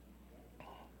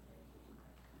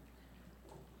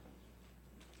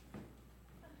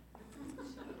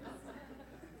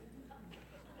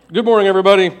Good morning,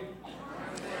 everybody.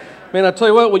 Man, I tell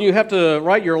you what, when you have to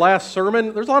write your last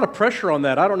sermon, there's a lot of pressure on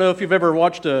that. I don't know if you've ever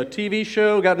watched a TV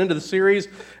show, gotten into the series,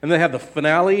 and they have the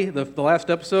finale, the last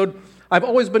episode. I've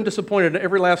always been disappointed in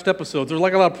every last episode. There's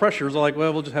like a lot of pressure. It's like,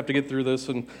 well, we'll just have to get through this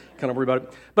and kind of worry about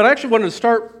it. But I actually wanted to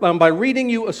start by reading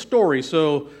you a story.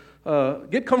 So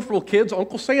get comfortable, kids.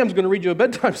 Uncle Sam's going to read you a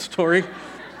bedtime story.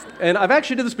 And I've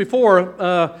actually did this before,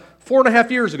 4.5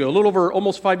 years ago, a little over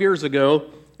almost 5 years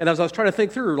ago. And as I was trying to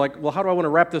think through, like, well, how do I want to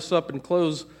wrap this up and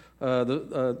close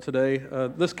today?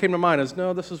 This came to mind as,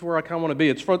 no, this is where I kind of want to be.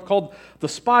 It's called The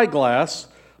Spyglass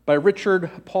by Richard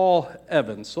Paul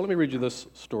Evans. So let me read you this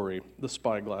story, The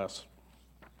Spyglass.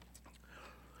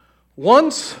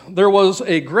 Once there was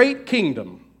a great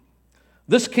kingdom.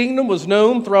 This kingdom was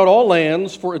known throughout all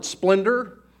lands for its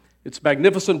splendor, its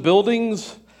magnificent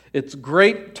buildings, its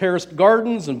great terraced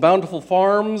gardens and bountiful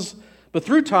farms. But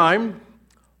through time,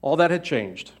 all that had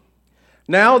changed.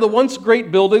 Now the once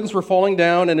great buildings were falling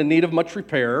down and in need of much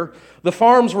repair. The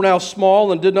farms were now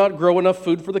small and did not grow enough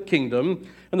food for the kingdom,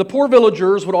 and the poor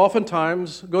villagers would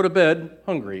oftentimes go to bed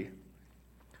hungry.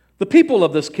 The people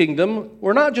of this kingdom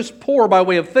were not just poor by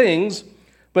way of things,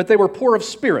 but they were poor of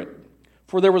spirit,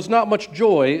 for there was not much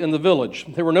joy in the village.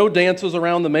 There were no dances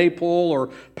around the maypole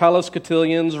or palace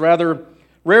cotillions. Rather,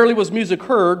 rarely was music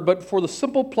heard, but for the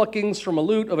simple pluckings from a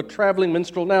lute of a traveling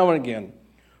minstrel now and again.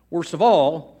 Worst of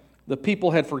all, the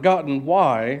people had forgotten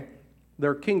why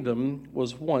their kingdom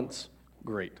was once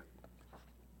great.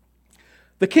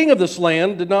 The king of this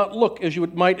land did not look as you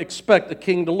might expect a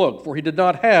king to look, for he did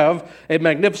not have a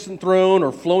magnificent throne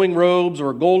or flowing robes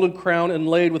or a golden crown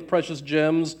inlaid with precious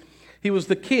gems. He was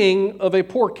the king of a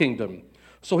poor kingdom,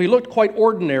 so he looked quite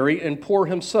ordinary and poor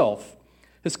himself.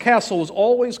 His castle was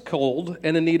always cold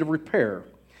and in need of repair.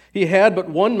 He had but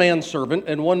one manservant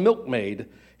and one milkmaid.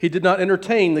 He did not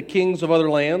entertain the kings of other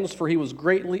lands, for he was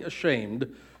greatly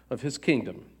ashamed of his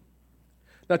kingdom.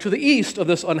 Now, to the east of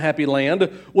this unhappy land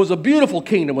was a beautiful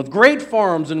kingdom with great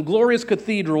farms and glorious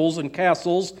cathedrals and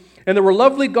castles, and there were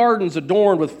lovely gardens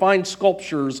adorned with fine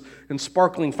sculptures and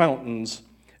sparkling fountains.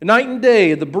 Night and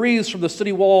day, the breeze from the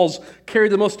city walls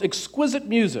carried the most exquisite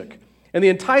music, and the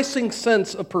enticing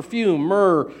scents of perfume,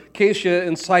 myrrh, cassia,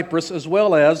 and cypress, as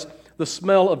well as the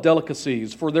smell of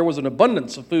delicacies, for there was an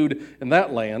abundance of food in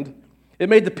that land. It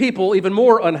made the people even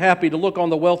more unhappy to look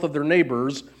on the wealth of their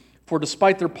neighbors, for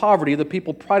despite their poverty, the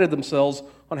people prided themselves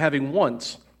on having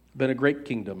once been a great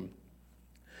kingdom.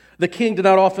 The king did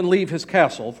not often leave his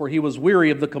castle, for he was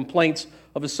weary of the complaints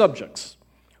of his subjects.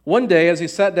 One day, as he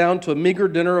sat down to a meager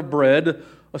dinner of bread,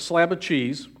 a slab of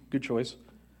cheese, good choice,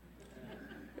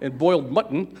 and boiled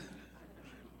mutton,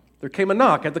 there came a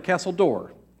knock at the castle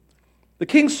door. The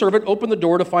king's servant opened the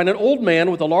door to find an old man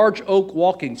with a large oak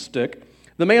walking stick.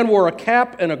 The man wore a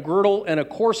cap and a girdle and a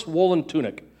coarse woolen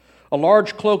tunic. A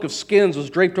large cloak of skins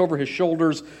was draped over his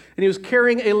shoulders, and he was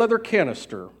carrying a leather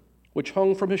canister, which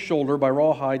hung from his shoulder by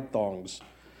rawhide thongs.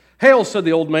 "Hail," said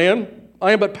the old man.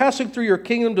 "I am but passing through your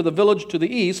kingdom to the village to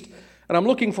the east, and I'm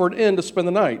looking for an inn to spend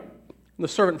the night." And the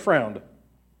servant frowned.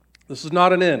 "This is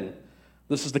not an inn.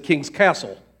 This is the king's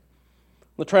castle."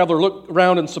 The traveler looked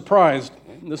around in surprise.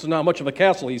 "This is not much of a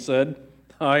castle," he said.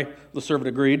 "Aye," the servant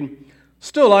agreed.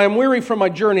 "Still, I am weary from my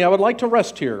journey. I would like to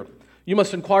rest here." "You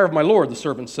must inquire of my lord," the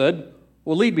servant said.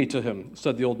 "Well, lead me to him,"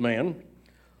 said the old man.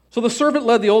 So the servant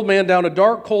led the old man down a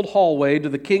dark, cold hallway to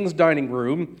the king's dining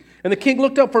room, and the king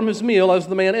looked up from his meal as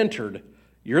the man entered.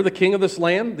 "You're the king of this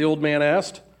land?" the old man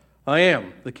asked. "I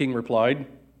am," the king replied.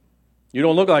 "You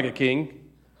don't look like a king."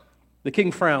 The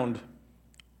king frowned.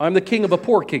 "I'm the king of a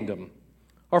poor kingdom.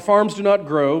 Our farms do not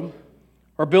grow,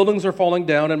 our buildings are falling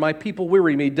down, and my people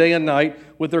weary me day and night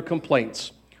with their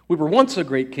complaints. We were once a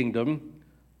great kingdom,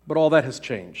 but all that has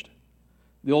changed."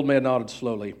 The old man nodded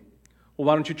slowly. "Well,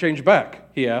 why don't you change back?"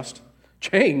 he asked.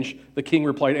 "Change?" the king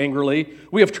replied angrily.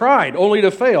 "We have tried, only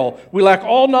to fail. We lack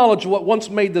all knowledge of what once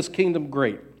made this kingdom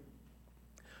great."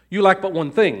 "You lack but one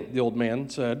thing," the old man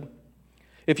said.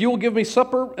 "If you will give me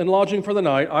supper and lodging for the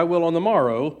night, I will on the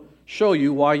morrow show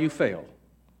you why you fail."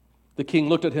 The king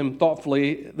looked at him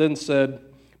thoughtfully, then said,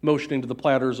 motioning to the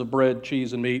platters of bread,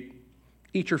 cheese, and meat,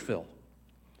 "Eat your fill."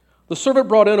 The servant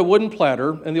brought in a wooden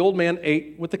platter, and the old man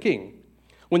ate with the king.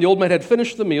 When the old man had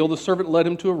finished the meal, the servant led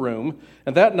him to a room,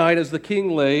 and that night as the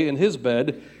king lay in his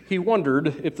bed, he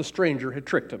wondered if the stranger had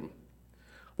tricked him.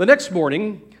 The next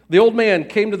morning, the old man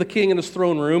came to the king in his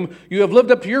throne room. "You have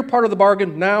lived up to your part of the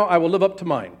bargain, now I will live up to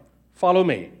mine. Follow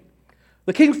me."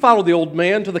 The king followed the old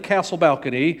man to the castle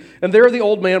balcony, and there the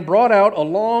old man brought out a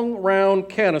long, round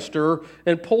canister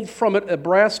and pulled from it a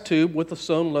brass tube with a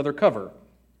sewn leather cover,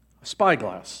 a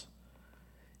spyglass.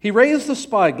 He raised the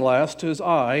spyglass to his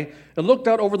eye and looked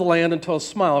out over the land until a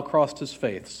smile crossed his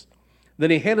face.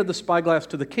 Then he handed the spyglass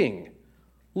to the king.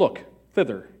 "Look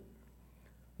thither."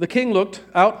 The king looked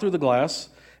out through the glass,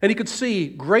 and he could see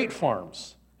great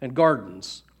farms and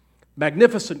gardens,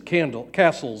 magnificent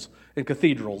castles and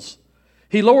cathedrals.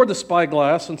 He lowered the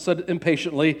spyglass and said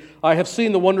impatiently, "I have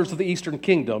seen the wonders of the eastern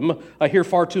kingdom. I hear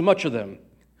far too much of them."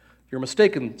 "You're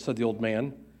mistaken," said the old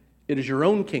man. "It is your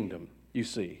own kingdom, you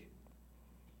see."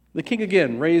 The king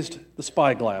again raised the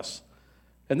spyglass,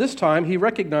 and this time he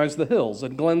recognized the hills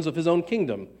and glens of his own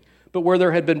kingdom. But where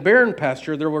there had been barren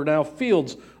pasture, there were now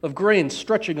fields of grain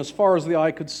stretching as far as the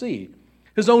eye could see.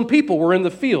 His own people were in the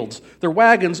fields, their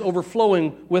wagons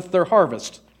overflowing with their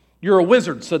harvest. "You're a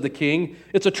wizard," said the king.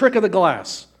 "It's a trick of the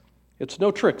glass." "It's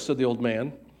no trick," said the old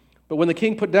man. But when the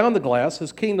king put down the glass,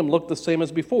 his kingdom looked the same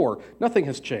as before. "Nothing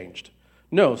has changed."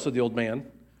 "No," said the old man.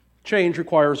 "Change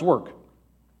requires work,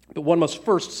 but one must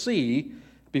first see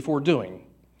before doing."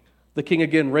 The king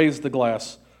again raised the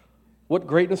glass. "What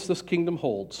greatness this kingdom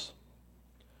holds."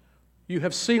 "You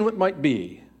have seen what might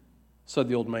be," said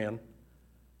the old man.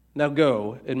 "Now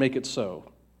go and make it so.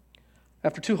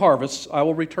 After 2 harvests, I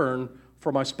will return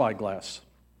for my spyglass."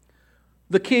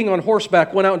 The king on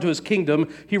horseback went out into his kingdom.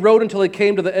 He rode until he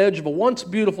came to the edge of a once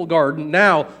beautiful garden,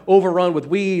 now overrun with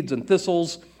weeds and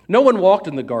thistles. No one walked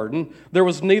in the garden. There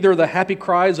was neither the happy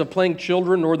cries of playing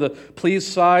children nor the pleased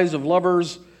sighs of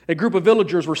lovers. A group of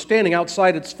villagers were standing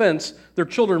outside its fence. Their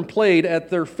children played at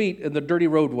their feet in the dirty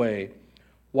roadway.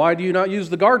 "Why do you not use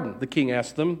the garden?" the king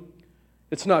asked them.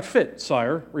 "It's not fit,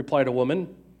 sire," replied a woman.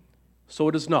 "So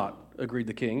it is not," agreed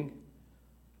the king.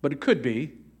 "But it could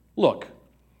be. Look."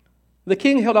 The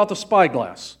king held out the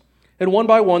spyglass, and one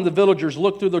by one the villagers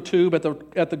looked through the tube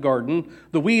at the garden.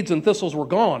 The weeds and thistles were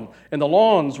gone, and the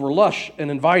lawns were lush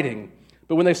and inviting.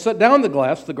 But when they set down the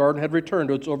glass, the garden had returned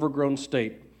to its overgrown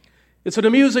state. "It's an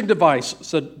amusing device,"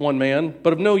 said one man,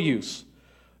 "but of no use."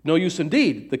 "No use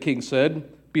indeed," the king said.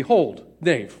 "Behold,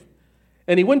 knave."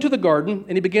 And he went to the garden,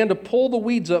 and he began to pull the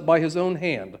weeds up by his own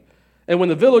hand. And when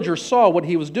the villagers saw what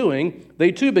he was doing,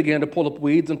 they too began to pull up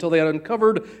weeds until they had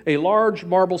uncovered a large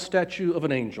marble statue of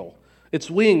an angel.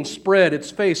 Its wings spread, its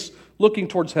face looking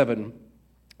towards heaven.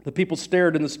 The people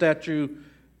stared in the statue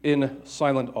in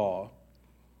silent awe.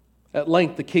 At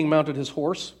length the king mounted his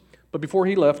horse, but before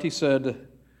he left he said,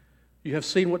 "You have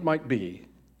seen what might be.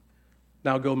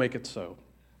 Now go make it so."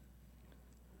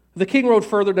 The king rode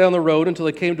further down the road until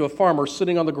he came to a farmer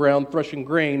sitting on the ground threshing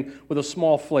grain with a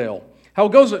small flail. "How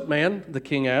goes it, man?" the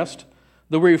king asked.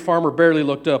 The weary farmer barely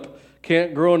looked up.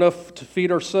 "Can't grow enough to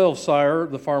feed ourselves, sire,"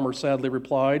 the farmer sadly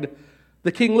replied.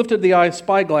 The king lifted the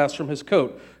spyglass from his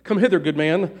coat. "Come hither, good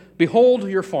man. Behold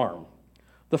your farm."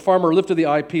 The farmer lifted the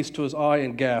eyepiece to his eye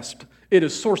and gasped, "It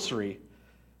is sorcery."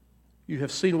 "You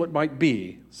have seen what might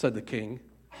be," said the king.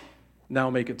 "Now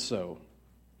make it so."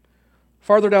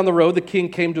 Farther down the road, the king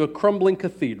came to a crumbling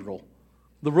cathedral.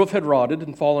 The roof had rotted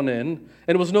and fallen in,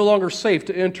 and it was no longer safe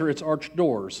to enter its arched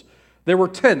doors. There were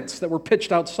tents that were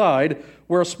pitched outside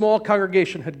where a small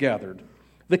congregation had gathered.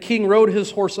 The king rode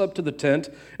his horse up to the tent,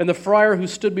 and the friar who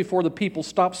stood before the people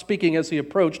stopped speaking as he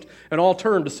approached, and all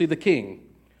turned to see the king.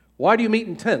 "Why do you meet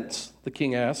in tents?" the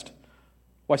king asked.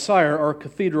 "Why, sire, our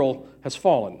cathedral has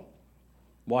fallen."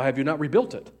 "Why have you not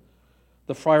rebuilt it?"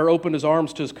 The friar opened his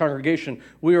arms to his congregation.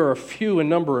 "We are few in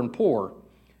number and poor."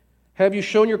 "Have you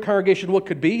shown your congregation what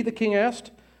could be?" the king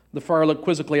asked. The friar looked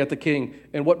quizzically at the king.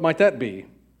 "And what might that be?"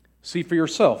 "See for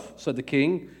yourself," said the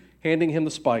king, handing him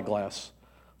the spyglass.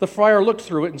 The friar looked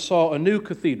through it and saw a new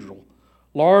cathedral,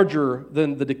 larger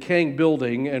than the decaying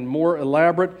building and more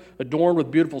elaborate, adorned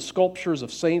with beautiful sculptures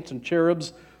of saints and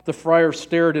cherubs. The friar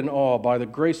stared in awe. "By the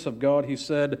grace of God," he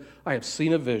said, "I have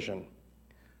seen a vision."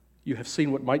 "You have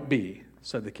seen what might be,"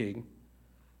 said the king.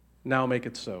 "Now make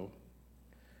it so."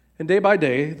 And day by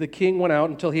day, the king went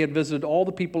out until he had visited all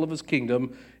the people of his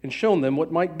kingdom and shown them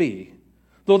what might be.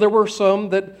 Though there were some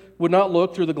that would not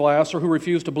look through the glass or who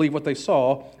refused to believe what they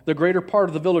saw, the greater part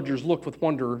of the villagers looked with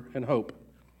wonder and hope.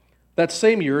 That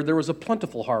same year, there was a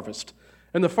plentiful harvest,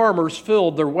 and the farmers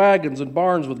filled their wagons and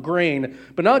barns with grain.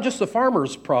 But not just the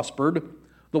farmers prospered.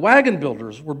 The wagon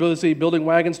builders were busy building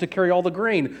wagons to carry all the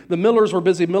grain. The millers were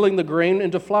busy milling the grain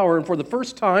into flour, and for the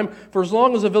first time, for as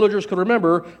long as the villagers could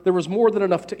remember, there was more than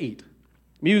enough to eat.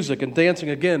 Music and dancing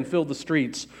again filled the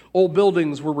streets. Old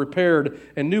buildings were repaired,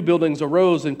 and new buildings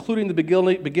arose, including the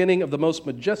beginning of the most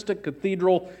majestic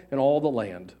cathedral in all the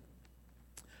land.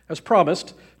 As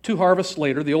promised, 2 harvests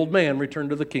later, the old man returned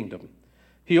to the kingdom.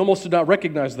 He almost did not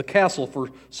recognize the castle, for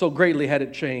so greatly had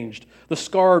it changed. The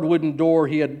scarred wooden door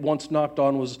he had once knocked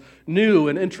on was new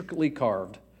and intricately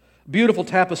carved. Beautiful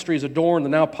tapestries adorned the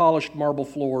now polished marble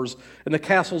floors, and the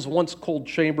castle's once cold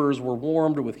chambers were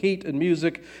warmed with heat and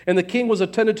music, and the king was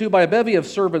attended to by a bevy of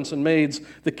servants and maids.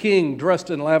 The king, dressed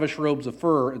in lavish robes of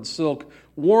fur and silk,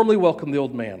 warmly welcomed the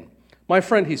old man. "My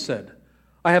friend," he said,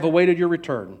 "I have awaited your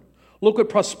return. Look what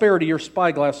prosperity your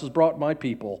spyglass has brought my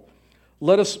people.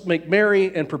 Let us make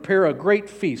merry and prepare a great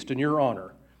feast in your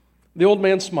honor." The old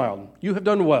man smiled. "You have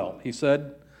done well," he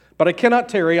said, "but I cannot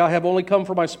tarry. I have only come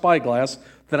for my spyglass,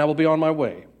 then I will be on my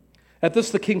way." At this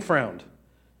the king frowned.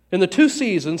 "In the 2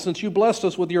 seasons since you blessed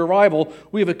us with your arrival,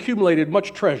 we have accumulated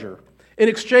much treasure. In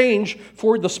exchange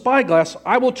for the spyglass,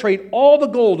 I will trade all the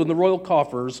gold in the royal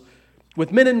coffers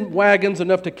with men and wagons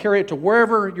enough to carry it to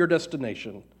wherever your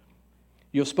destination."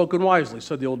 "You have spoken wisely,"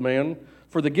 said the old man,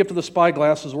 "for the gift of the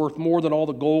spyglass is worth more than all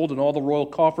the gold and all the royal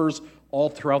coffers all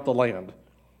throughout the land.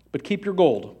 But keep your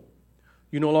gold.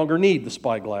 You no longer need the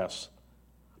spyglass."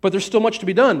 "But there's still much to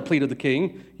be done," pleaded the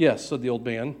king. "Yes," said the old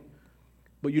man,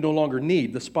 "but you no longer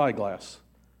need the spyglass.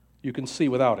 You can see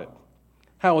without it."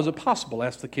 "How is it possible?"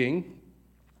 asked the king.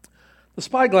 "The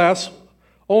spyglass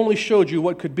only showed you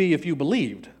what could be if you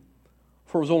believed,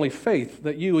 for it was only faith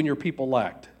that you and your people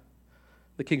lacked."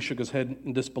 The king shook his head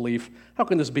in disbelief. "How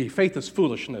can this be? Faith is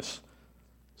foolishness."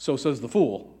 "So says the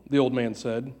fool," the old man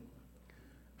said.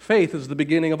 "Faith is the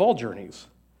beginning of all journeys.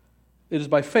 It is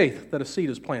by faith that a seed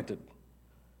is planted.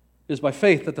 It is by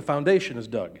faith that the foundation is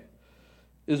dug.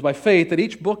 It is by faith that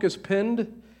each book is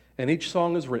penned and each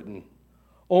song is written.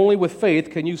 Only with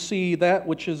faith can you see that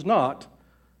which is not,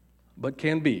 but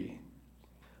can be.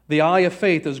 The eye of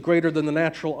faith is greater than the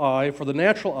natural eye, for the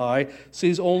natural eye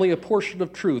sees only a portion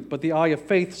of truth, but the eye of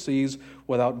faith sees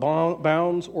without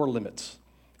bounds or limits."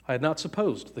 "I had not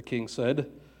supposed," the king said.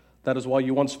 "That is why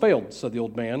you once failed," said the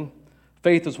old man.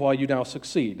 "Faith is why you now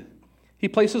succeed." He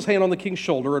placed his hand on the king's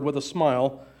shoulder, and with a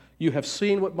smile, "You have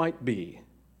seen what might be.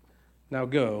 Now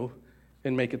go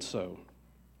and make it so."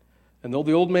 And though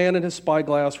the old man and his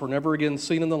spyglass were never again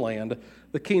seen in the land,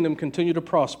 the kingdom continued to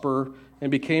prosper and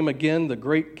became again the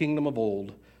great kingdom of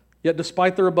old. Yet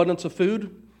despite their abundance of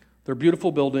food, their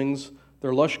beautiful buildings,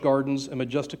 their lush gardens, and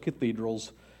majestic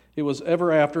cathedrals, it was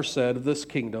ever after said of this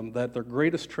kingdom that their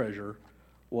greatest treasure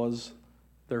was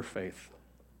their faith.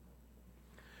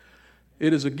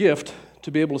 It is a gift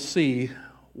to be able to see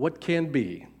what can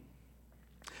be.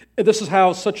 And this is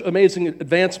how such amazing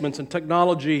advancements in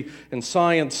technology and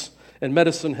science and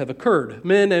medicine have occurred.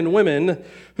 Men and women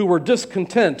who were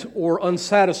discontent or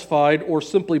unsatisfied or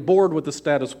simply bored with the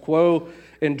status quo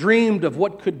and dreamed of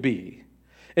what could be.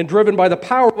 And driven by the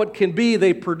power of what can be,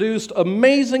 they produced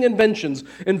amazing inventions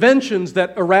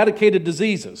that eradicated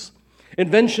diseases,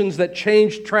 inventions that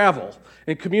changed travel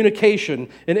and communication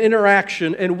and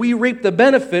interaction, and we reap the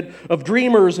benefit of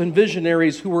dreamers and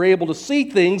visionaries who were able to see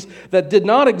things that did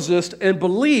not exist and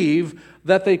believe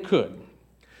that they could.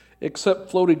 Except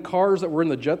floated cars that were in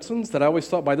the Jetsons that I always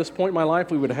thought by this point in my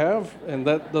life we would have, and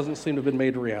that doesn't seem to have been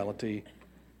made a reality.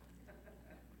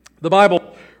 The Bible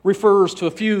refers to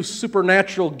a few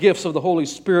supernatural gifts of the Holy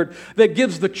Spirit that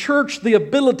gives the church the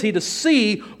ability to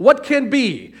see what can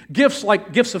be. Gifts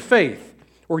like gifts of faith,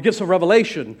 or gifts of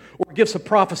revelation, or gifts of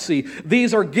prophecy.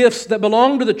 These are gifts that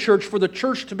belong to the church for the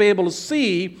church to be able to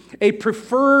see a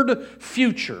preferred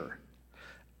future.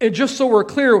 And just so we're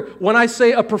clear, when I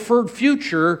say a preferred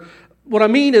future, what I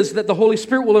mean is that the Holy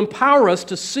Spirit will empower us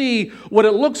to see what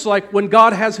it looks like when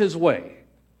God has His way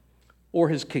or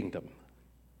His kingdom.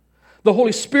 The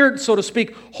Holy Spirit, so to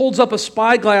speak, holds up a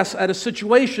spyglass at a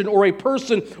situation or a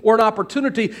person or an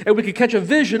opportunity, and we can catch a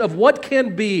vision of what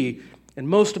can be. And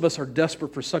most of us are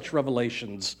desperate for such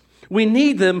revelations. We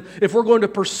need them if we're going to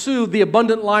pursue the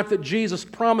abundant life that Jesus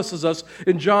promises us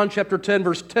in John chapter 10,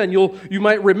 verse 10. You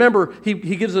might remember, he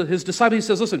gives his disciples, he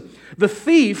says, listen, the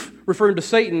thief, referring to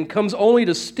Satan, comes only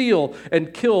to steal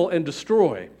and kill and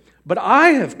destroy. But I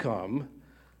have come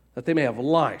that they may have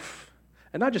life.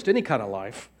 And not just any kind of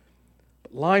life,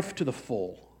 but life to the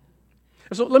full.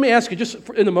 And so let me ask you, just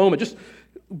in a moment, just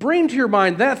bring to your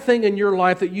mind that thing in your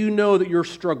life that you know that you're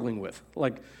struggling with.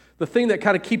 Like the thing that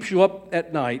kind of keeps you up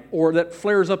at night or that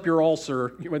flares up your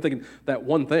ulcer. You might be thinking, that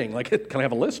one thing, can I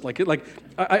have a list?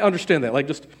 I understand that.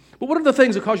 But what are the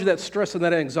things that cause you that stress and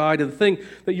that anxiety, the thing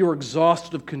that you're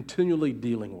exhausted of continually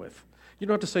dealing with? You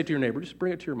don't have to say to your neighbor, just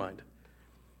bring it to your mind.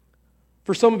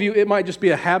 For some of you, it might just be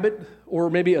a habit or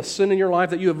maybe a sin in your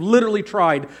life that you have literally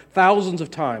tried thousands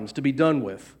of times to be done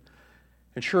with.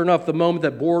 And sure enough, the moment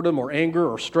that boredom or anger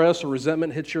or stress or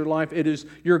resentment hits your life, it is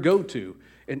your go-to,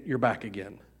 and you're back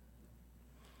again.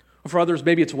 For others,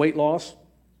 maybe it's weight loss.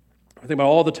 I think about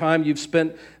all the time you've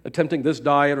spent attempting this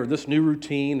diet or this new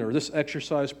routine or this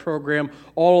exercise program,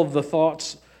 all of the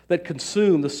thoughts that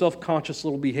consume the self-conscious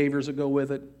little behaviors that go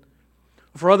with it.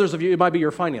 For others of you, it might be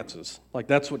your finances. Like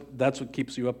that's what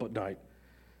keeps you up at night.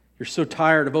 You're so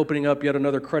tired of opening up yet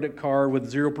another credit card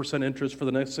with 0% interest for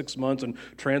the next 6 months and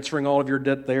transferring all of your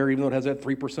debt there, even though it has that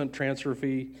 3% transfer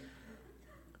fee.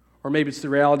 Or maybe it's the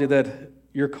reality that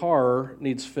your car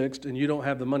needs fixed and you don't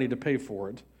have the money to pay for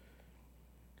it.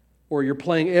 Or you're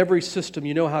playing every system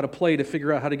you know how to play to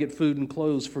figure out how to get food and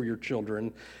clothes for your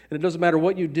children. And it doesn't matter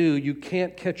what you do, you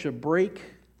can't catch a break.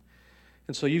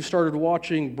 And so you've started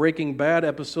watching Breaking Bad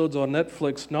episodes on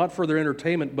Netflix, not for their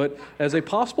entertainment, but as a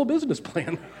possible business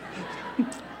plan.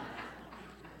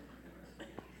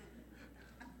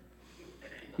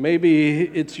 Maybe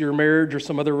it's your marriage or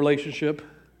some other relationship.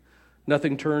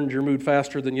 Nothing turns your mood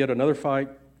faster than yet another fight,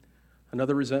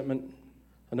 another resentment,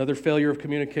 another failure of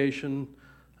communication,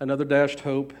 another dashed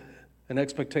hope, an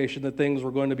expectation that things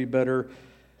were going to be better,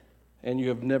 and you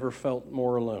have never felt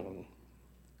more alone.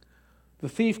 The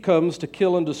thief comes to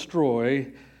kill and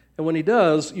destroy, and when he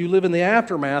does, you live in the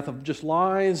aftermath of just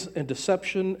lies and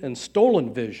deception and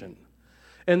stolen vision.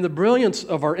 And the brilliance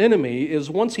of our enemy is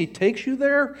once he takes you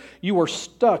there, you are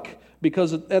stuck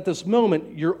because at this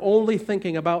moment, you're only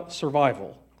thinking about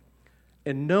survival.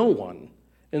 And no one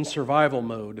in survival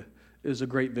mode is a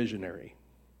great visionary.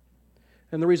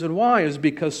 And the reason why is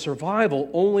because survival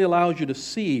only allows you to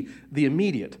see the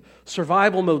immediate.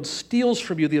 Survival mode steals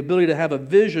from you the ability to have a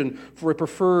vision for a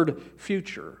preferred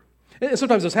future. And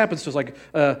sometimes this happens to us, like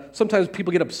sometimes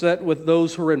people get upset with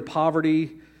those who are in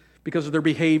poverty because of their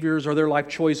behaviors or their life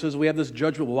choices. We have this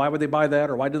judgment, well, why would they buy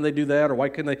that, or why didn't they do that, or why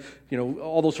couldn't they,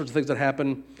 all those sorts of things that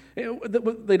happen.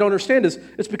 What they don't understand is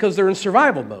it's because they're in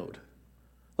survival mode.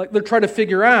 Like they're trying to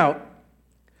figure out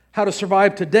how to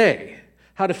survive today,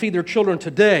 how to feed their children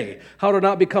today, how to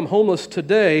not become homeless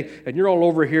today, and you're all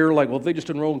over here like, well, if they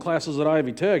just enroll in classes at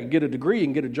Ivy Tech and get a degree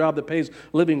and get a job that pays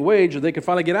a living wage, and they can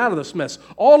finally get out of this mess,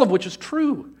 all of which is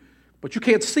true. But you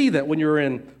can't see that when you're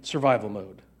in survival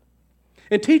mode.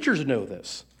 And teachers know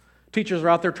this. Teachers are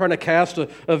out there trying to cast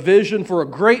a vision for a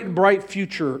great and bright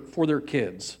future for their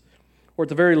kids, or at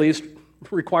the very least,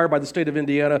 required by the state of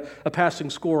Indiana, a passing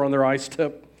score on their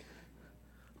ISTEP.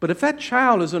 But if that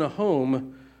child is in a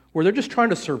home where they're just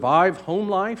trying to survive home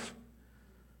life,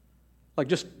 like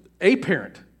just a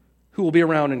parent who will be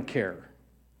around and care,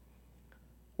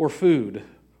 or food,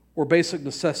 or basic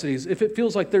necessities, if it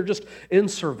feels like they're just in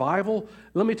survival,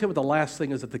 let me tell you what the last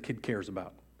thing is that the kid cares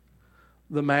about.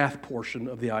 The math portion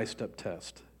of the ISTEP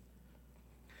test.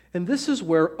 And this is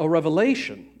where a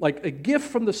revelation, like a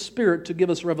gift from the Spirit to give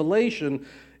us revelation,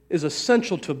 is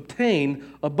essential to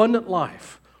obtain abundant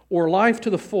life, or life to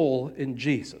the full in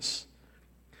Jesus.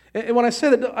 And when I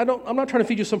say that, I'm not trying to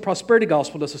feed you some prosperity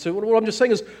gospel necessarily. What I'm just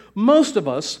saying is most of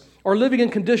us are living in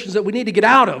conditions that we need to get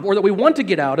out of or that we want to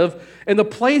get out of, and the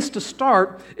place to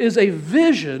start is a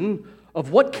vision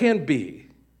of what can be.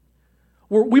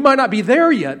 We might not be there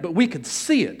yet, but we can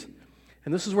see it.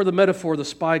 And this is where the metaphor of the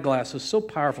spyglass is so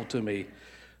powerful to me.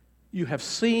 You have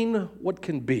seen what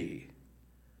can be.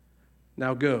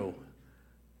 Now go,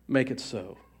 make it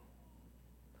so.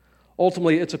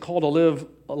 Ultimately, it's a call to live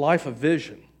a life of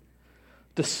vision,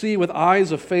 to see with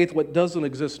eyes of faith what doesn't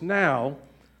exist now,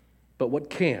 but what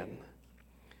can.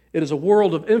 It is a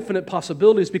world of infinite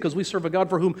possibilities because we serve a God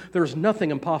for whom there is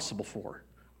nothing impossible for.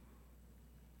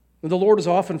 And the Lord is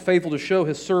often faithful to show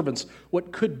His servants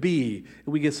what could be,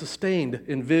 and we get sustained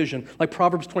in vision. Like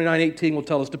Proverbs 29:18 will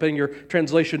tell us, depending on your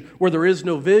translation, where there is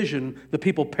no vision, the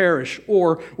people perish,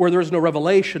 or where there is no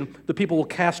revelation, the people will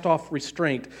cast off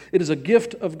restraint. It is a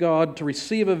gift of God to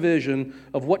receive a vision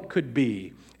of what could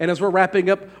be. And as we're wrapping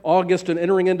up August and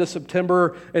entering into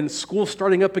September and school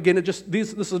starting up again,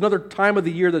 this is another time of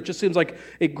the year that just seems like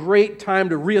a great time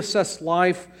to reassess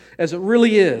life as it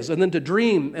really is, and then to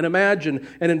dream and imagine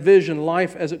and envision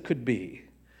life as it could be.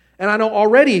 And I know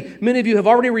already, many of you have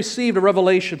already received a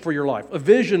revelation for your life, a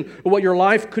vision of what your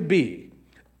life could be.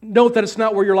 Note that it's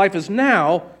not where your life is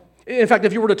now. In fact,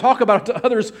 if you were to talk about it to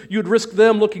others, you'd risk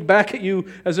them looking back at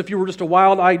you as if you were just a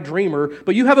wild-eyed dreamer.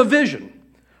 But you have a vision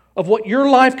of what your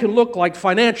life can look like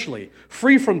financially,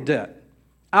 free from debt,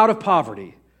 out of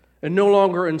poverty, and no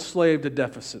longer enslaved to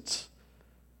deficits.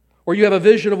 Or you have a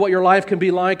vision of what your life can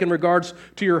be like in regards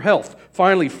to your health,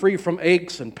 finally free from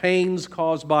aches and pains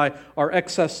caused by our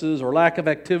excesses or lack of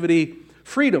activity,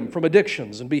 freedom from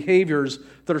addictions and behaviors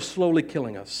that are slowly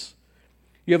killing us.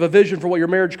 You have a vision for what your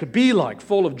marriage could be like,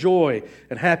 full of joy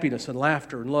and happiness and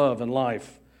laughter and love and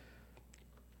life.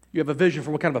 You have a vision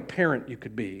for what kind of a parent you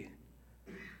could be.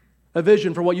 A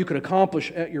vision for what you could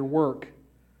accomplish at your work.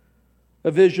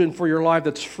 A vision for your life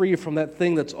that's free from that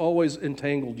thing that's always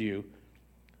entangled you.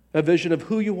 a vision of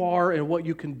who you are and what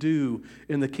you can do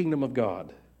in the kingdom of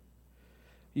God.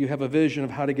 You have a vision of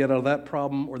how to get out of that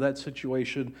problem or that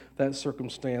situation, that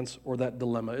circumstance, or that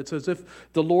dilemma. It's as if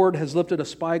the Lord has lifted a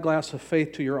spyglass of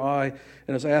faith to your eye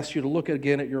and has asked you to look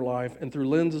again at your life and through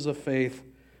lenses of faith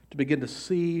to begin to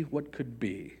see what could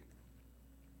be.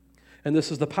 And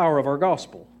this is the power of our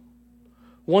gospel.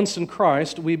 Once in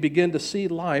Christ, we begin to see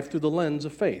life through the lens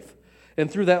of faith. And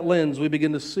through that lens, we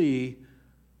begin to see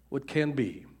what can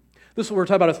be. This is what we were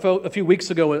talking about a few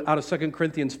weeks ago out of 2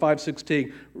 Corinthians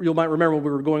 5:16. You might remember when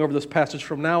we were going over this passage.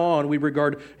 From now on, we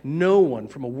regard no one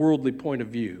from a worldly point of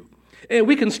view. And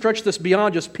we can stretch this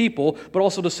beyond just people, but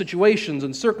also to situations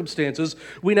and circumstances.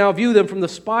 We now view them from the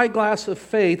spyglass of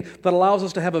faith that allows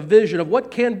us to have a vision of what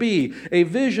can be, a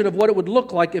vision of what it would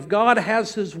look like if God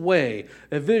has His way,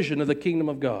 a vision of the kingdom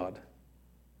of God.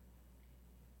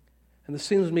 And this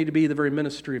seems to me to be the very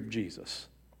ministry of Jesus.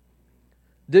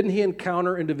 Didn't He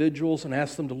encounter individuals and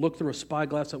ask them to look through a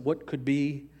spyglass at what could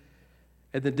be?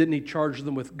 And then didn't He charge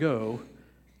them with go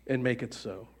and make it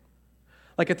so?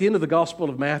 Like at the end of the Gospel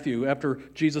of Matthew, after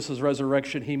Jesus'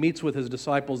 resurrection, He meets with His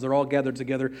disciples. They're all gathered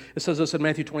together. It says this in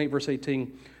Matthew 28, verse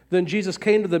 18. Then Jesus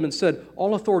came to them and said,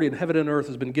 all authority in heaven and earth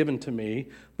has been given to me.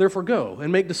 Therefore go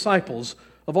and make disciples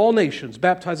of all nations,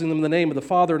 baptizing them in the name of the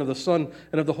Father and of the Son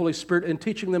and of the Holy Spirit, and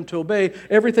teaching them to obey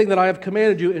everything that I have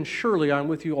commanded you, and surely I am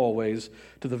with you always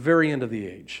to the very end of the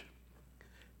age.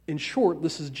 In short,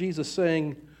 this is Jesus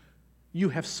saying, you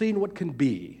have seen what can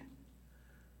be.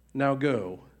 Now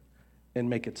go and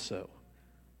make it so.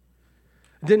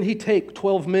 Didn't He take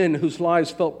 12 men whose lives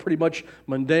felt pretty much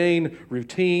mundane,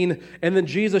 routine, and then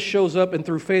Jesus shows up and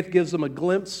through faith gives them a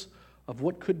glimpse of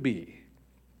what could be?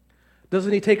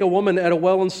 Doesn't He take a woman at a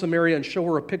well in Samaria and show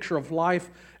her a picture of life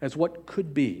as what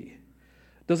could be?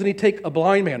 Doesn't He take a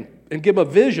blind man and give him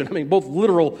a vision, both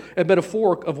literal and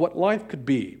metaphoric, of what life could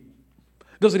be?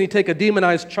 Doesn't He take a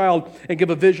demonized child and give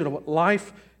a vision of what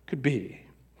life could be?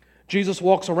 Jesus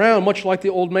walks around much like the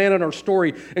old man in our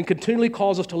story and continually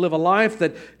calls us to live a life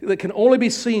that can only be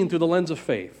seen through the lens of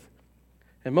faith.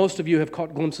 And most of you have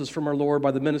caught glimpses from our Lord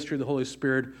by the ministry of the Holy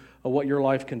Spirit of what your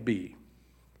life can be.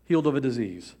 Healed of a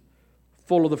disease,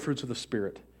 full of the fruits of the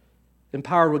Spirit,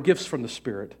 empowered with gifts from the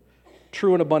Spirit,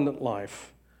 true and abundant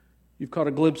life. You've caught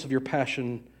a glimpse of your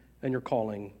passion and your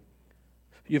calling.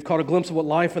 You've caught a glimpse of what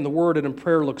life in the Word and in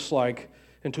prayer looks like.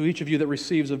 And to each of you that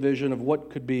receives a vision of what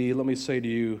could be, let me say to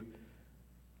you,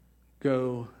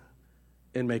 go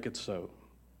and make it so.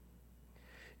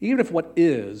 Even if what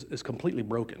is completely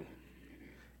broken,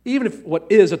 even if what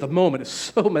is at the moment is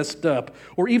so messed up,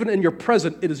 or even in your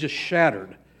present it is just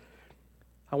shattered,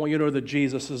 I want you to know that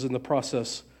Jesus is in the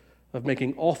process of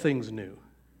making all things new.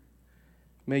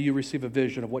 May you receive a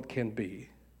vision of what can be.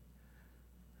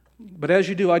 But as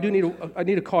you do, I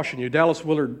need to caution you. Dallas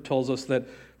Willard tells us that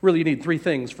really you need three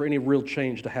things for any real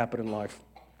change to happen in life.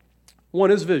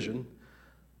 One is vision,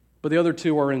 but the other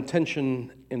two are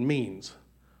intention and means.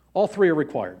 All three are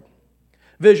required.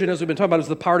 Vision, as we've been talking about, is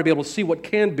the power to be able to see what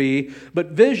can be, but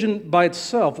vision by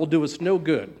itself will do us no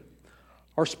good.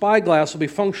 Our spyglass will be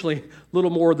functionally little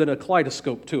more than a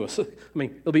kaleidoscope to us.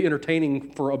 It'll be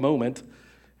entertaining for a moment,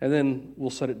 and then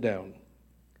we'll set it down.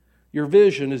 Your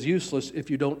vision is useless if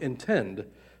you don't intend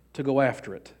to go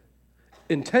after it.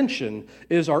 Intention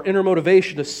is our inner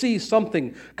motivation to see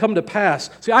something come to pass.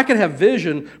 See, I can have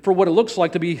vision for what it looks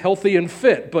like to be healthy and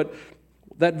fit, but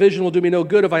that vision will do me no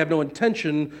good if I have no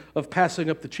intention of passing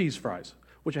up the cheese fries,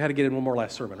 which I had to get in one more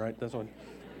last sermon, right? That's one.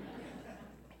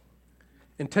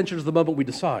 Intention is the moment we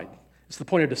decide. It's the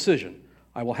point of decision.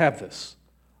 I will have this.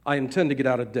 I intend to get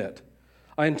out of debt.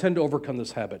 I intend to overcome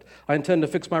this habit. I intend to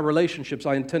fix my relationships.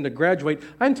 I intend to graduate.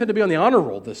 I intend to be on the honor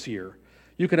roll this year.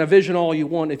 You can have vision all you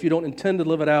want. If you don't intend to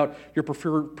live it out, your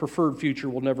preferred future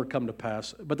will never come to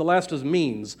pass. But the last is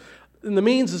means. And the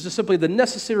means is just simply the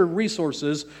necessary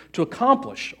resources to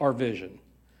accomplish our vision.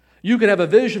 You can have a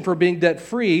vision for being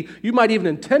debt-free. You might even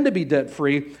intend to be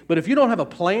debt-free. But if you don't have a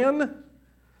plan,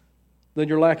 then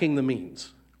you're lacking the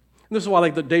means. And this is why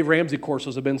the Dave Ramsey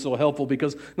courses have been so helpful,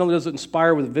 because not only does it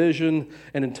inspire with vision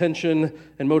and intention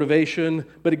and motivation,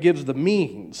 but it gives the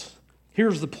means.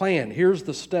 Here's the plan. Here's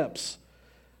the steps.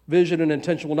 Vision and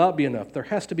intention will not be enough. There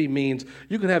has to be means.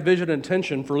 You can have vision and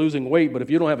intention for losing weight, but if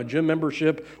you don't have a gym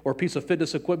membership or a piece of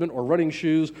fitness equipment or running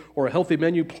shoes or a healthy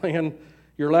menu plan,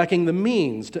 you're lacking the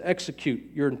means to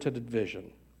execute your intended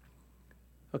vision.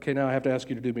 Okay, now I have to ask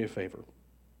you to do me a favor.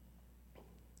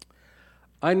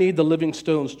 I need the Living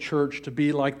Stones Church to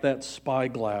be like that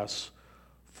spyglass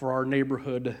for our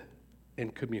neighborhood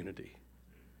and community.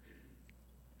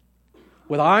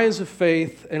 With eyes of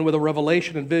faith and with a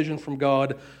revelation and vision from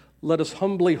God, let us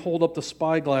humbly hold up the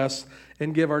spyglass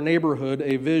and give our neighborhood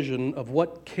a vision of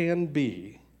what can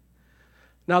be.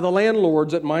 Now, the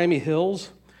landlords at Miami Hills,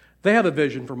 they have a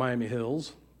vision for Miami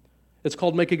Hills. It's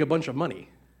called making a bunch of money.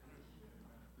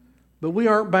 But we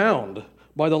aren't bound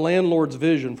by the landlord's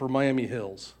vision for Miami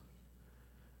Hills.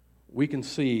 We can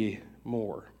see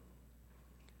more.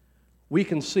 We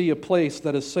can see a place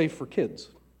that is safe for kids.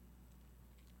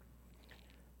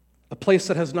 A place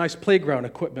that has nice playground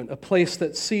equipment. A place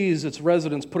that sees its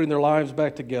residents putting their lives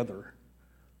back together,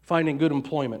 finding good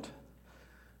employment.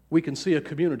 We can see a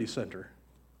community center,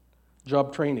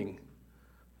 job training,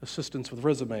 assistance with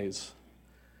resumes.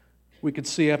 We could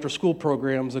see after-school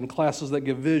programs and classes that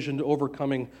give vision to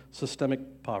overcoming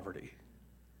systemic poverty.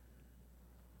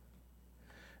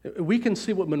 We can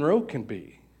see what Monroe can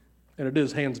be, and it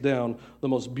is, hands down, the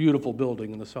most beautiful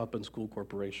building in the South Bend School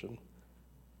Corporation.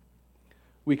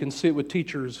 We can see it with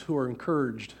teachers who are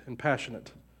encouraged and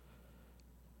passionate,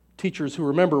 teachers who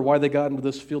remember why they got into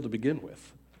this field to begin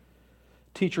with,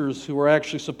 teachers who are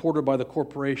actually supported by the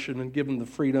corporation and given the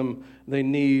freedom they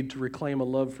need to reclaim a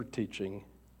love for teaching.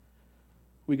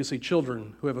 We can see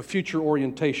children who have a future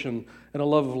orientation and a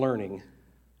love of learning.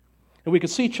 And we can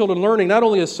see children learning not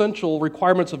only essential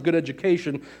requirements of good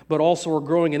education, but also are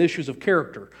growing in issues of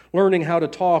character, learning how to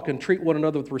talk and treat one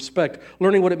another with respect,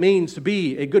 learning what it means to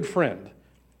be a good friend,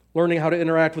 learning how to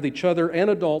interact with each other and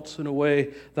adults in a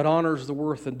way that honors the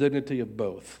worth and dignity of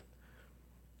both.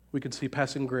 We can see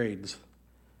passing grades.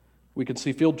 We can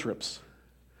see field trips.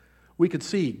 We could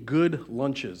see good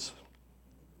lunches.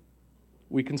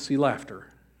 We can see laughter.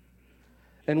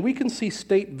 And we can see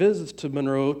state visits to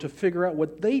Monroe to figure out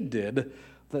what they did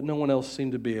that no one else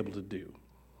seemed to be able to do.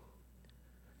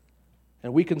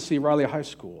 And we can see Riley High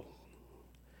School.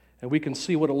 And we can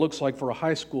see what it looks like for a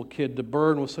high school kid to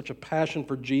burn with such a passion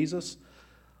for Jesus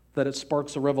that it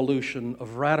sparks a revolution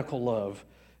of radical love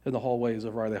in the hallways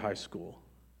of Riley High School.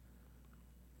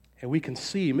 And we can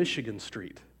see Michigan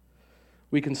Street.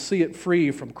 We can see it free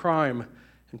from crime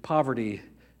and poverty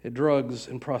and drugs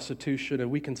and prostitution. And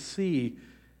we can see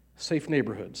safe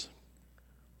neighborhoods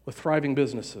with thriving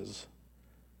businesses,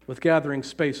 with gathering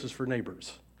spaces for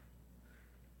neighbors.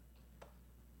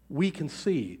 We can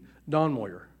see Don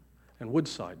Moyer and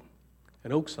Woodside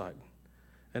and Oakside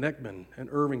and Ekman and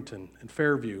Irvington and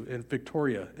Fairview and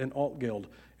Victoria and Altgeld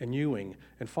and Ewing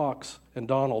and Fox and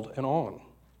Donald and on.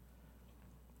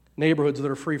 Neighborhoods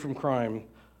that are free from crime,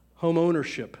 home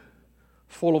ownership,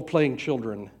 full of playing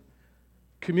children,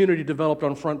 community developed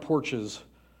on front porches,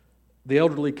 the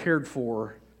elderly cared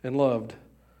for and loved,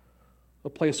 a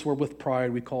place where with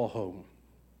pride we call home.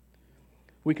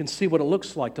 We can see what it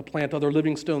looks like to plant other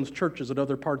Living Stones churches at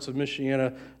other parts of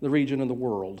Michiana, the region, and the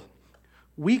world.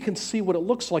 We can see what it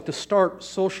looks like to start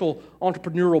social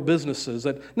entrepreneurial businesses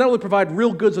that not only provide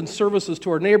real goods and services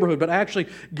to our neighborhood, but actually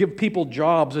give people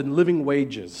jobs and living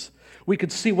wages. We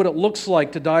could see what it looks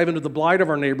like to dive into the blight of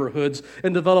our neighborhoods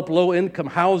and develop low-income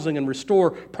housing and restore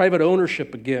private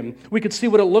ownership again. We could see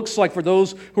what it looks like for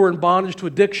those who are in bondage to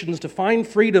addictions to find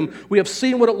freedom. We have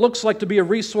seen what it looks like to be a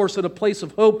resource and a place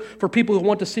of hope for people who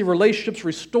want to see relationships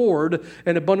restored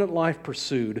and abundant life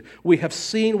pursued. We have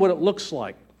seen what it looks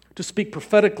like to speak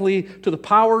prophetically to the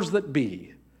powers that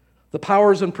be, the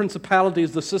powers and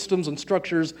principalities, the systems and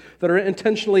structures that are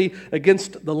intentionally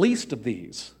against the least of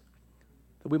these,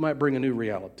 that we might bring a new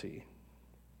reality.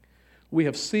 We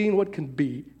have seen what can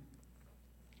be.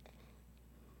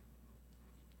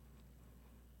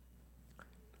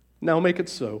 Now make it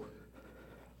so.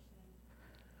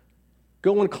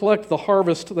 Go and collect the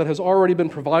harvest that has already been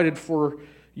provided for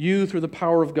you through the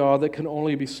power of God that can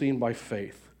only be seen by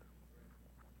faith.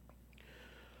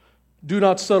 Do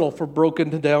not settle for broken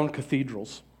down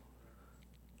cathedrals.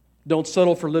 Don't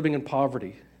settle for living in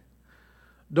poverty.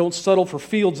 Don't settle for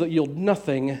fields that yield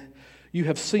nothing. You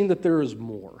have seen that there is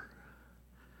more.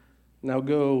 Now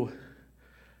go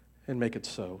and make it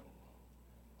so.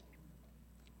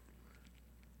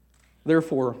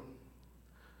 Therefore,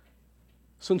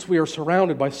 since we are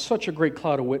surrounded by such a great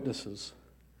cloud of witnesses,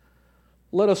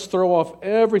 let us throw off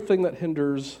everything that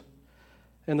hinders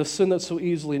and the sin that so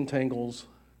easily entangles,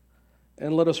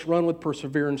 and let us run with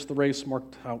perseverance the race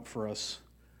marked out for us,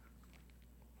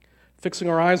 fixing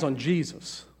our eyes on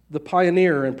Jesus, the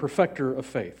pioneer and perfecter of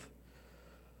faith.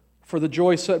 For the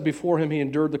joy set before him, he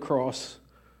endured the cross,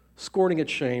 scorning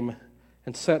its shame,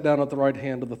 and sat down at the right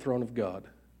hand of the throne of God.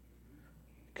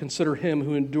 Consider him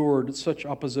who endured such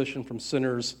opposition from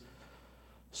sinners,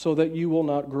 so that you will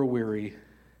not grow weary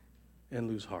and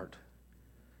lose heart.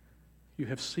 You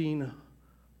have seen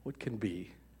what can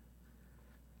be.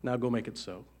 Now go make it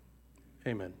so.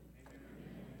 Amen.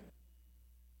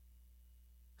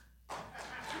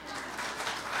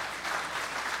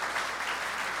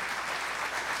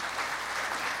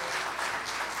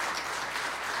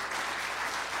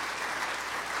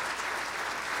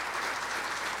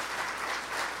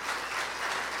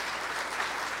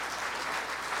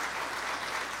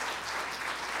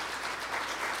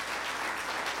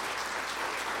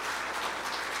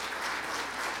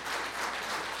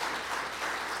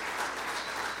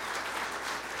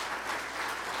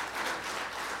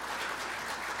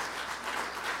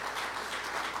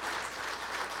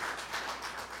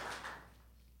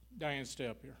 Diane, stay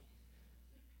up here.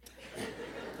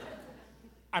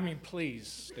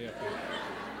 Please stay up here.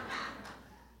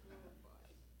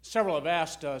 Several have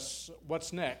asked us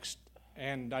what's next,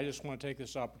 and I just want to take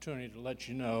this opportunity to let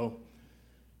you know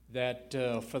that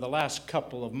for the last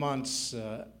couple of months,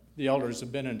 the elders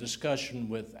have been in discussion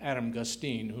with Adam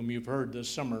Gustine, whom you've heard this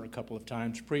summer a couple of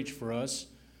times preach for us.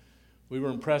 We were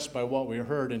impressed by what we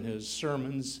heard in his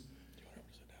sermons. Do you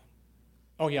want to sit down?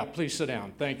 Oh, yeah, please sit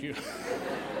down. Thank you.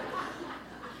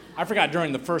 I forgot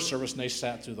during the first service, and they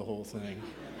sat through the whole thing.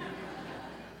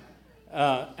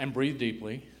 And breathed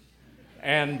deeply.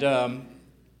 And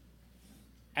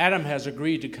Adam has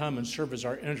agreed to come and serve as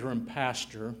our interim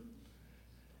pastor.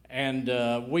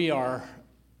 And we are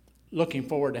looking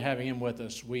forward to having him with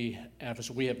us. We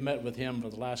have met with him for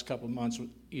the last couple of months.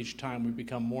 Each time we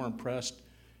become more impressed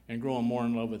and growing more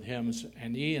in love with him.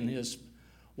 And he and his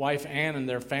wife, Ann, and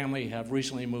their family have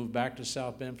recently moved back to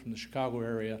South Bend from the Chicago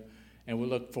area. And we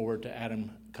look forward to Adam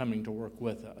coming to work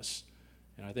with us.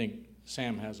 And I think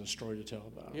Sam has a story to tell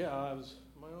about it. Yeah, I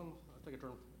take a turn.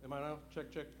 Am I now? Check.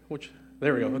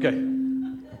 There we go. Okay.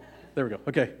 There we go.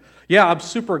 Okay. Yeah, I'm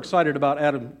super excited about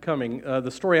Adam coming.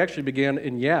 The story actually began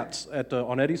in Yats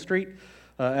on Eddy Street.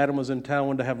 Adam was in town,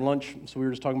 wanted to have lunch, so we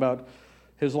were just talking about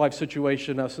his life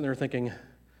situation. I was sitting there thinking,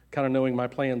 kind of knowing my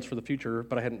plans for the future,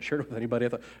 but I hadn't shared it with anybody. I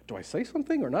thought, do I say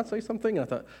something or not say something? And I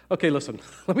thought, okay, listen,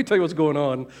 let me tell you what's going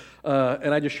on.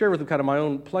 And I just shared with him kind of my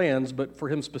own plans, but for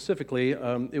him specifically,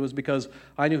 it was because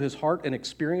I knew his heart and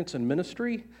experience in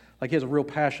ministry. Like he has a real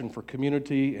passion for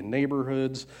community and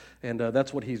neighborhoods, and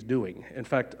that's what he's doing. In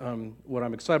fact, what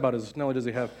I'm excited about is not only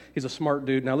does he's a smart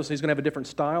dude. Now listen, he's going to have a different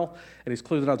style, and he's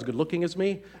clearly not as good looking as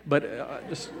me, but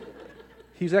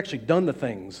he's actually done the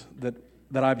things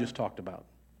that I've just talked about.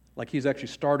 Like he's actually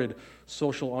started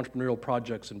social entrepreneurial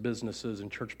projects and businesses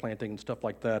and church planting and stuff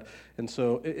like that. And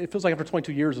so it feels like after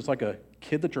 22 years, it's like a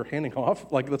kid that you're handing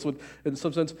off. Like that's what, in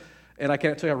some sense. And I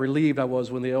can't tell you how relieved I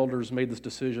was when the elders made this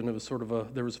decision. It was sort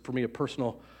of there was for me a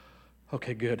personal,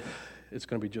 okay, good, it's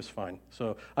going to be just fine.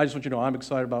 So I just want you to know I'm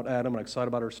excited about Adam and I'm excited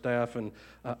about our staff. And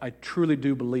I truly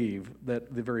do believe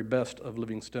that the very best of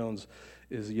Living Stones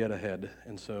is yet ahead.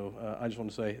 And so I just want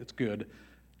to say it's good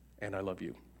and I love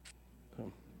you.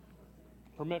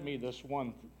 Permit me this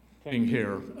one thing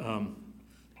here.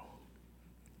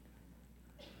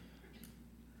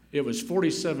 It was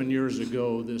 47 years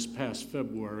ago this past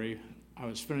February. I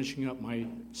was finishing up my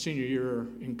senior year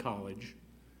in college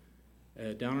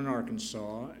down in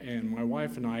Arkansas, and my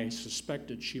wife and I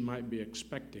suspected she might be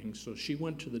expecting, so she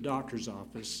went to the doctor's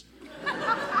office,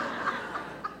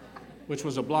 which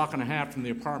was a block and a half from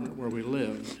the apartment where we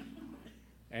lived.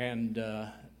 And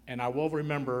I will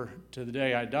remember to the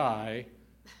day I die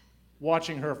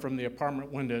watching her from the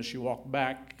apartment window as she walked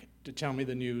back to tell me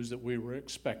the news that we were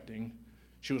expecting.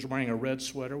 She was wearing a red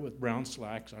sweater with brown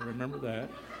slacks. I remember that.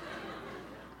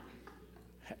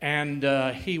 And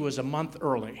he was a month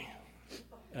early,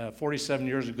 47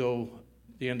 years ago,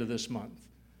 the end of this month.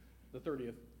 The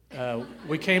 30th.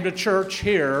 We came to church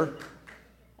here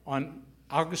on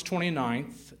August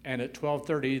 29th, and at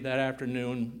 12:30 that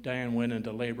afternoon, Diane went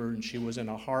into labor, and she was in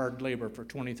a hard labor for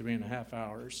 23 and a half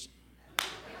hours.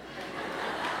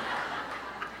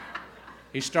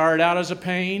 He started out as a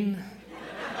pain.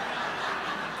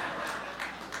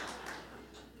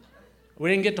 We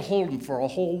didn't get to hold him for a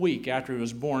whole week after he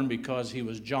was born because he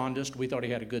was jaundiced. We thought he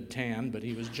had a good tan, but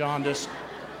he was jaundiced.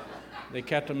 They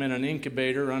kept him in an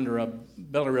incubator under a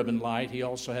bilirubin light. He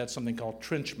also had something called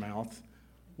trench mouth,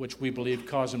 which we believe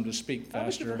caused him to speak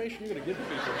faster. How much information are you going to give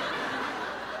people?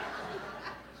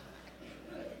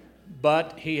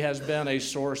 But he has been a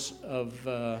source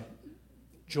of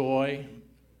joy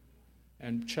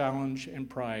and challenge and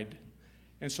pride.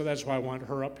 And so that's why I want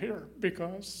her up here,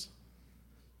 because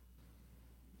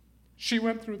she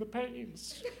went through the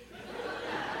pains.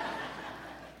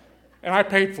 And I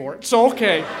paid for it. So,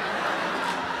 okay.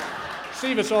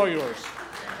 Steve, it's all yours.